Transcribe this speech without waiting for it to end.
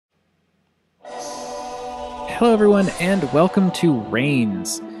Hello everyone, and welcome to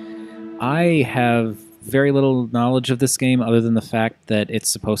Reigns. I have very little knowledge of this game other than the fact that it's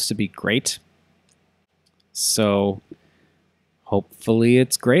supposed to be great. So, hopefully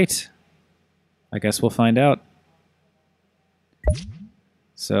it's great. I guess we'll find out.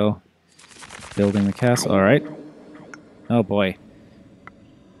 So, building the castle, alright. Oh boy.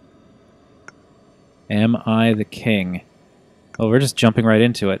 Am I the king? Oh, we're just jumping right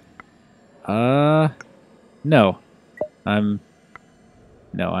into it. No. I'm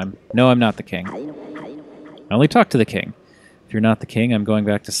not the king. I only talk to the king. If you're not the king, I'm going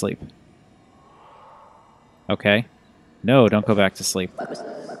back to sleep. Okay. No, don't go back to sleep.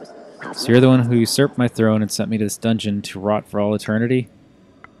 So you're the one who usurped my throne and sent me to this dungeon to rot for all eternity?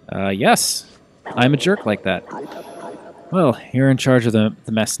 Yes. I'm a jerk like that. Well, you're in charge of the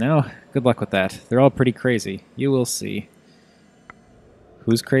mess now. Good luck with that. They're all pretty crazy. You will see.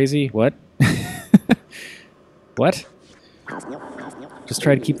 Who's crazy? What? What? Just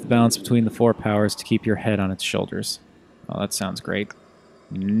try to keep the balance between the four powers to keep your head on its shoulders. Oh, that sounds great.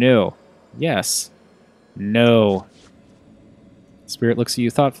 No. Yes. No. Spirit looks at you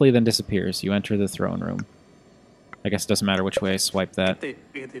thoughtfully, then disappears. You enter the throne room. I guess it doesn't matter which way I swipe that.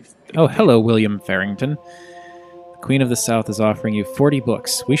 Oh, hello, William Farrington. The Queen of the South is offering you 40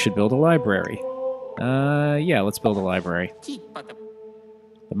 books. We should build a library. Yeah, let's build a library.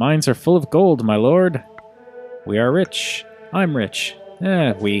 The mines are full of gold, my lord. We are rich. I'm rich.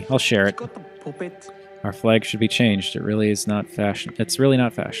 I'll share it. Our flag should be changed. It really is not fashion. It's really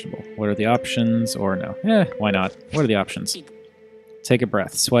not fashionable. What are the options? Or no? Why not? What are the options? Take a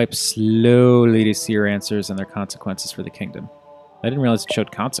breath. Swipe slowly to see your answers and their consequences for the kingdom. I didn't realize it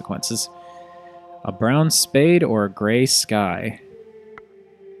showed consequences. A brown spade or a gray sky?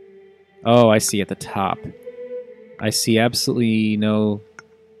 Oh, I see at the top. I see absolutely no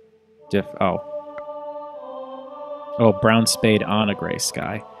Oh, brown spade on a gray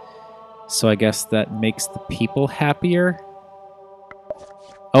sky. So I guess that makes the people happier?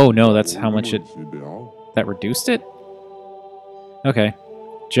 Oh no, that's how much it... That reduced it? Okay.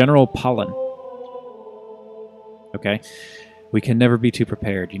 General pollen. Okay. We can never be too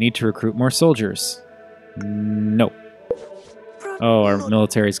prepared. You need to recruit more soldiers. No. Oh, our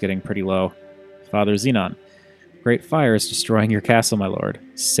military's getting pretty low. Father Xenon. Great fire is destroying your castle, my lord.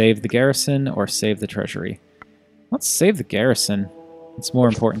 Save the garrison or save the treasury. Let's save the garrison. It's more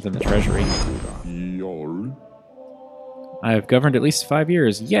important than the treasury. I have governed at least 5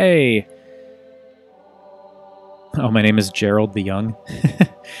 years. Yay! Oh, my name is Gerald the Young.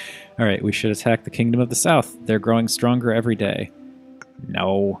 Alright, we should attack the Kingdom of the South. They're growing stronger every day.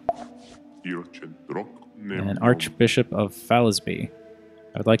 No. An Archbishop of Falisby.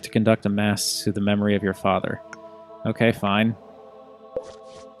 I would like to conduct a mass to the memory of your father. Okay, fine.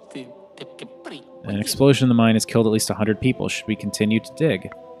 An explosion in the mine has killed at least 100 people. Should we continue to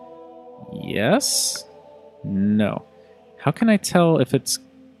dig? Yes? No. How can I tell if it's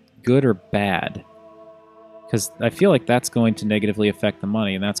good or bad? Because I feel like that's going to negatively affect the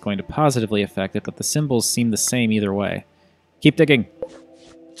money, and that's going to positively affect it, but the symbols seem the same either way. Keep digging.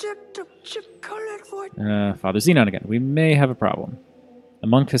 Father Xenon again. We may have a problem. A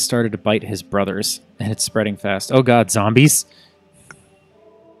monk has started to bite his brothers, and it's spreading fast. Oh god, zombies!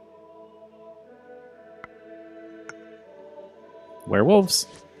 Werewolves?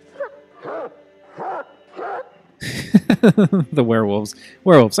 The werewolves.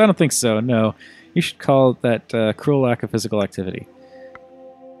 Werewolves, I don't think so, no. You should call that cruel lack of physical activity.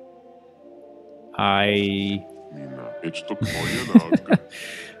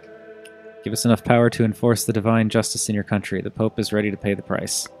 Give us enough power to enforce the divine justice in your country. The Pope is ready to pay the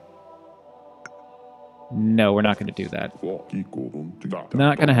price. No, we're not going to do that.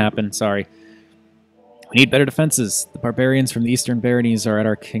 Not going to happen, sorry. We need better defenses. The barbarians from the eastern baronies are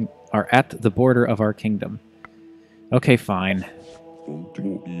at the border of our kingdom. Okay, fine.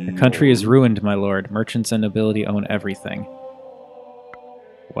 The country is ruined, my lord. Merchants and nobility own everything.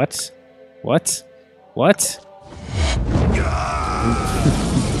 What? What? What?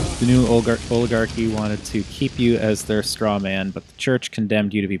 The new oligarchy wanted to keep you as their straw man, but the church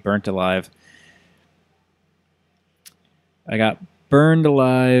condemned you to be burnt alive. I got burned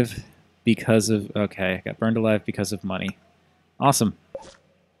alive because of... Okay, I got burned alive because of money. Awesome.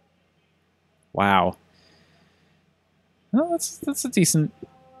 Wow. Well, that's a decent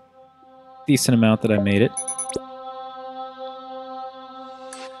amount that I made it.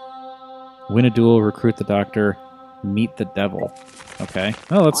 Win a duel, recruit the doctor, meet the devil. Okay.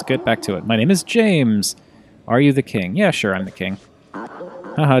 Oh, let's get back to it. My name is James. Are you the king? Yeah, sure, I'm the king.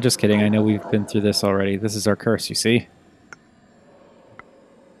 Haha, just kidding. I know we've been through this already. This is our curse, you see?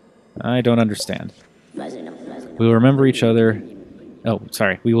 I don't understand. We will remember each other... Oh,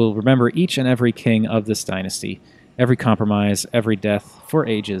 sorry. We will remember each and every king of this dynasty. Every compromise, every death, for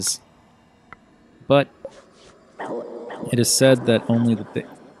ages. But it is said that only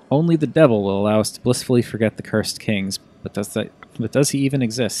the devil will allow us to blissfully forget the cursed kings. But does he even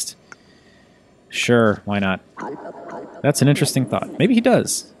exist? Sure, why not? That's an interesting thought. Maybe he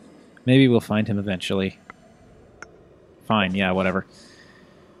does. Maybe we'll find him eventually. Fine, yeah, whatever.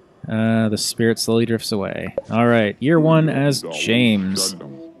 The spirit slowly drifts away. Alright, year 1 as James.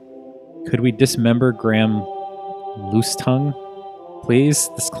 Could we dismember Graham Loose Tongue?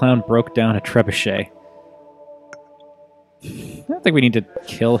 Please? This clown broke down a trebuchet. I don't think we need to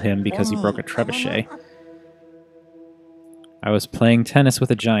kill him because he broke a trebuchet. I was playing tennis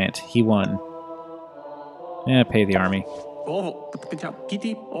with a giant. He won. Yeah, pay the army.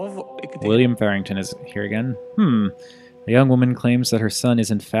 William Farrington is here again. A young woman claims that her son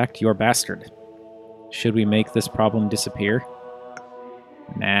is in fact your bastard. Should we make this problem disappear?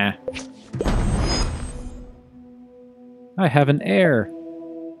 Nah. I have an heir.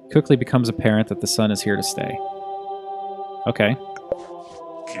 Quickly becomes apparent that the son is here to stay. Okay.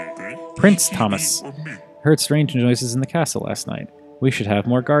 Prince Thomas. Heard strange noises in the castle last night. We should have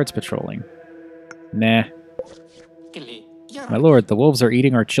more guards patrolling. Nah. My lord, the wolves are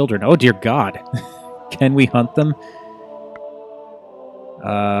eating our children. Oh dear God. Can we hunt them?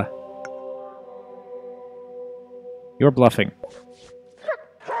 You're bluffing.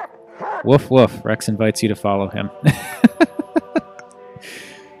 Woof woof. Rex invites you to follow him.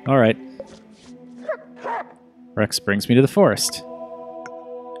 Alright. Rex brings me to the forest.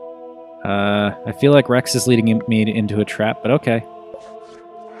 I feel like Rex is leading me into a trap, but okay.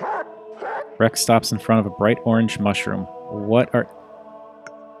 Rex stops in front of a bright orange mushroom. What are...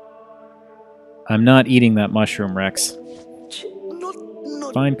 I'm not eating that mushroom, Rex.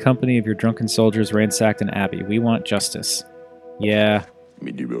 Fine company of your drunken soldiers ransacked an abbey. We want justice. Yeah.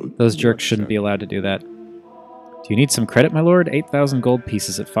 Those jerks shouldn't be allowed to do that. Do you need some credit, my lord? 8,000 gold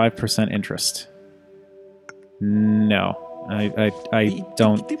pieces at 5% interest. No. I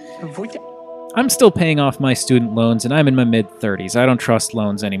don't... I'm still paying off my student loans, and I'm in my mid-30s. I don't trust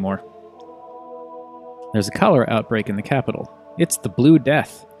loans anymore. There's a cholera outbreak in the capital. It's the Blue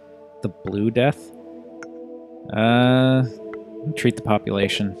Death. The Blue Death? Treat the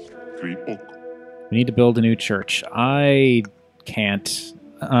population. We need to build a new church. I can't.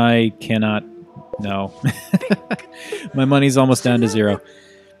 I cannot. No. My money's almost down to 0.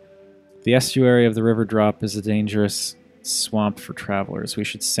 The estuary of the river drop is a dangerous swamp for travelers. We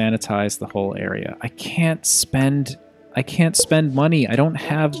should sanitize the whole area. I can't spend money. I don't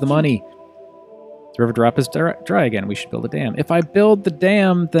have the money. The river drop is dry again. We should build a dam. If I build the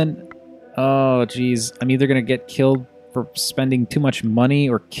dam, then... Oh, geez. I'm either going to get killed for spending too much money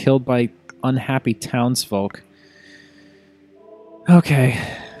or killed by unhappy townsfolk. Okay,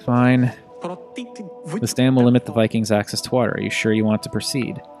 fine. This dam will limit the Vikings' access to water. Are you sure you want to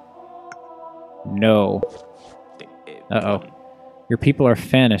proceed? No. Uh-oh. Your people are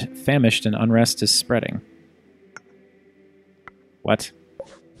famished and unrest is spreading. What?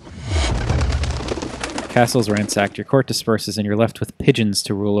 Castle's ransacked, your court disperses, and you're left with pigeons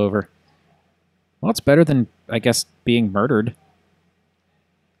to rule over. Well, it's better than, I guess, being murdered.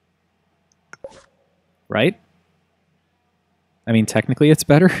 Right? I mean, technically it's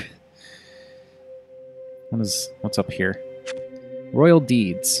better. What's up here? Royal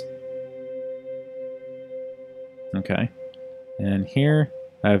deeds. Okay. And here,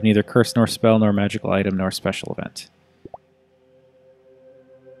 I have neither curse nor spell nor magical item nor special event.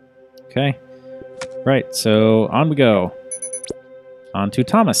 Okay. Right, so on we go. On to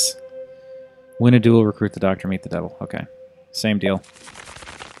Thomas. Win a duel, recruit the doctor, meet the devil. Okay. Same deal.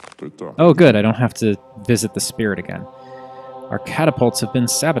 Oh, good. I don't have to visit the spirit again. Our catapults have been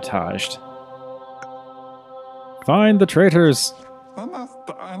sabotaged. Find the traitors!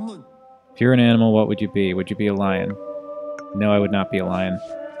 If you're an animal, what would you be? Would you be a lion? No, I would not be a lion.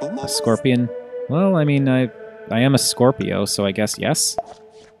 A scorpion? Well, I mean, I am a Scorpio, so I guess yes.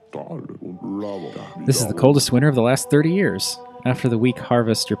 This is the coldest winter of the last 30 years. After the weak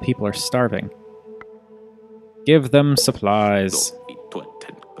harvest, your people are starving. Give them supplies.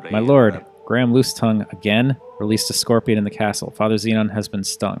 My lord, Graham Loosetongue again released a scorpion in the castle. Father Xenon has been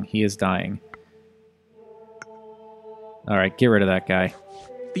stung. He is dying. Alright, get rid of that guy.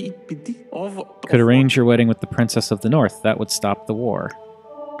 Could arrange your wedding with the Princess of the North. That would stop the war.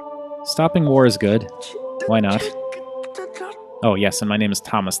 Stopping war is good. Why not? Oh, yes, and my name is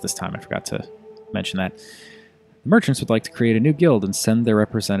Thomas this time. I forgot to mention that. The merchants would like to create a new guild and send their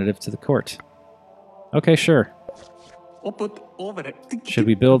representative to the court. Okay, sure. Should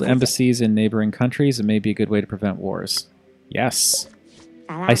we build embassies in neighboring countries? It may be a good way to prevent wars. Yes.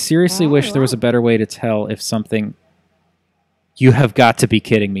 I seriously wish there was a better way to tell if something... You have got to be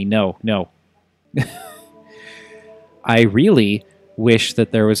kidding me. No, no. I really wish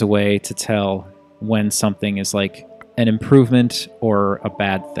that there was a way to tell when something is like an improvement or a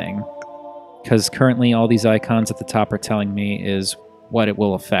bad thing. Because currently all these icons at the top are telling me is what it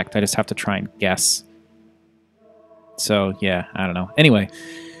will affect. I just have to try and guess. So, yeah, I don't know. Anyway,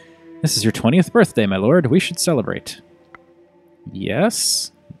 this is your 20th birthday, my lord. We should celebrate.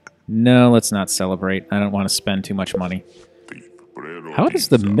 Yes? No, let's not celebrate. I don't want to spend too much money. How does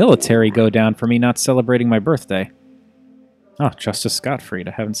the military go down for me not celebrating my birthday? Oh, Justice Scott-Freed.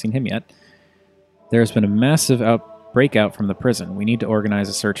 I haven't seen him yet. There's been a massive breakout from the prison. We need to organize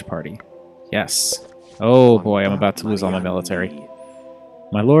a search party. Yes. Oh boy, I'm about to lose all my military.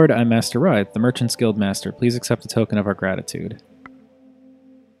 My lord, I'm Master Ride, the Merchant's Guild Master. Please accept a token of our gratitude.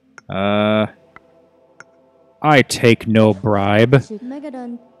 I take no bribe.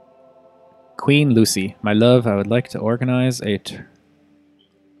 Queen Lucy, my love, I would like to organize a...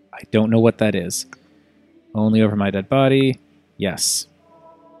 I don't know what that is. Only over my dead body. Yes.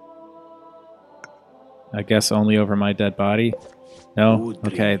 I guess only over my dead body. No?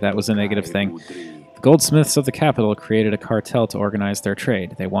 Okay, that was a negative thing. The goldsmiths of the capital created a cartel to organize their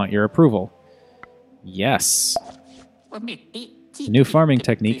trade. They want your approval. Yes. The new farming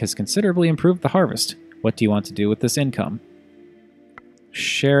technique has considerably improved the harvest. What do you want to do with this income?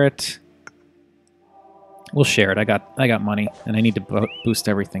 Share it. We'll share it. I got money, and I need to boost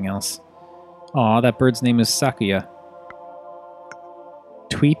everything else. Aw, that bird's name is Sakuya.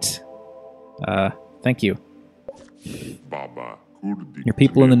 Tweet. Thank you. Your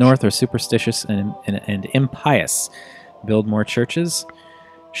people in the north are superstitious and impious. Build more churches?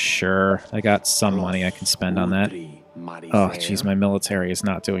 Sure. I got some money I can spend on that. Oh, jeez, my military is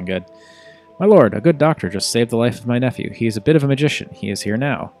not doing good. My lord, a good doctor just saved the life of my nephew. He is a bit of a magician. He is here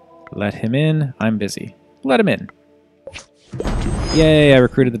now. Let him in. I'm busy. Let him in. Yay, I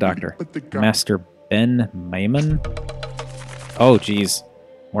recruited the doctor. Master Ben Maimon? Oh, geez.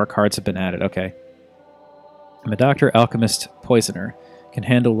 More cards have been added. Okay. I'm a doctor, alchemist, poisoner. Can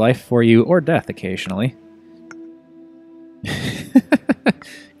handle life for you or death occasionally.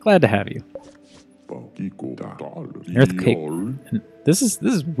 Glad to have you. Earthquake. This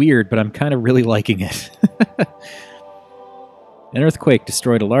is weird, but I'm kind of really liking it. An earthquake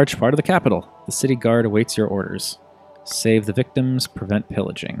destroyed a large part of the capital. The city guard awaits your orders. Save the victims, prevent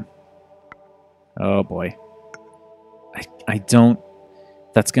pillaging. Oh boy. I don't...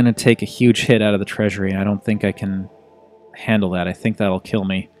 That's going to take a huge hit out of the treasury, and I don't think I can handle that. I think that'll kill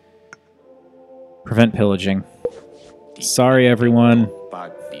me. Prevent pillaging. Sorry, everyone.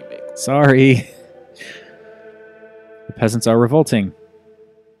 Sorry. The peasants are revolting. I'm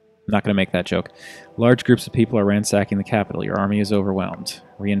not going to make that joke. Large groups of people are ransacking the capital. Your army is overwhelmed.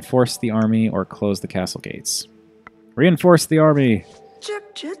 Reinforce the army or close the castle gates. Reinforce the army!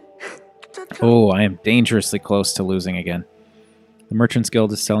 Oh, I am dangerously close to losing again. The Merchant's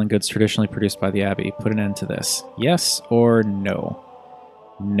Guild is selling goods traditionally produced by the Abbey. Put an end to this. Yes or no?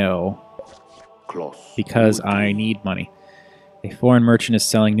 No. Because I need money. A foreign merchant is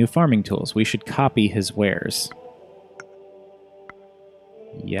selling new farming tools. We should copy his wares.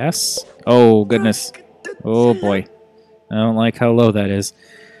 Yes? Oh, goodness. Oh, boy. I don't like how low that is.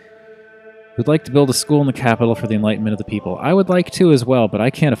 We'd like to build a school in the capital for the enlightenment of the people. I would like to as well, but I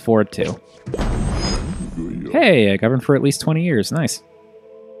can't afford to. Hey, I governed for at least 20 years. Nice.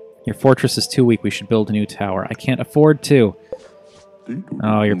 Your fortress is too weak. We should build a new tower. I can't afford to.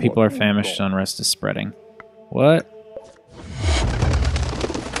 Oh, your people are famished. Unrest is spreading. What?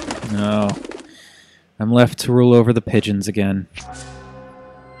 No. I'm left to rule over the pigeons again.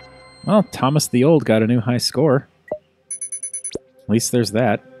 Well, Thomas the Old got a new high score. At least there's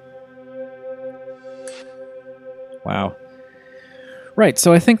that. Wow. Right,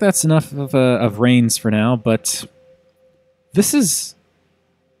 so I think that's enough of Reigns for now, but this is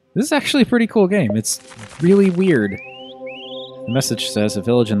actually a pretty cool game. It's really weird. The message says a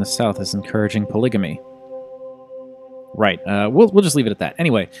village in the south is encouraging polygamy. Right, we'll just leave it at that.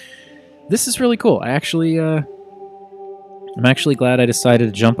 Anyway, this is really cool. I'm actually glad I decided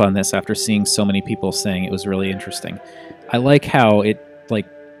to jump on this after seeing so many people saying it was really interesting. I like how it, like,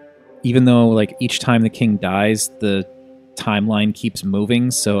 even though, like, each time the king dies, the timeline keeps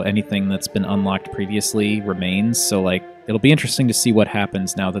moving, so anything that's been unlocked previously remains. So, like, it'll be interesting to see what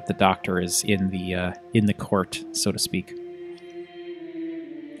happens now that the doctor is in the court, so to speak.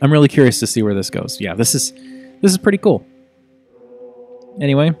 I'm really curious to see where this goes. Yeah, this is pretty cool.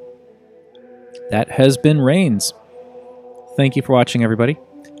 Anyway, that has been Reigns. thank you for watching, everybody.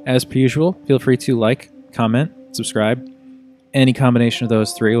 As per usual, feel free to like, comment, subscribe. Any combination of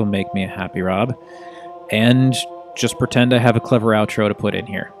those three will make me a happy Rob. And just pretend I have a clever outro to put in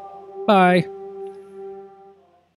here. Bye!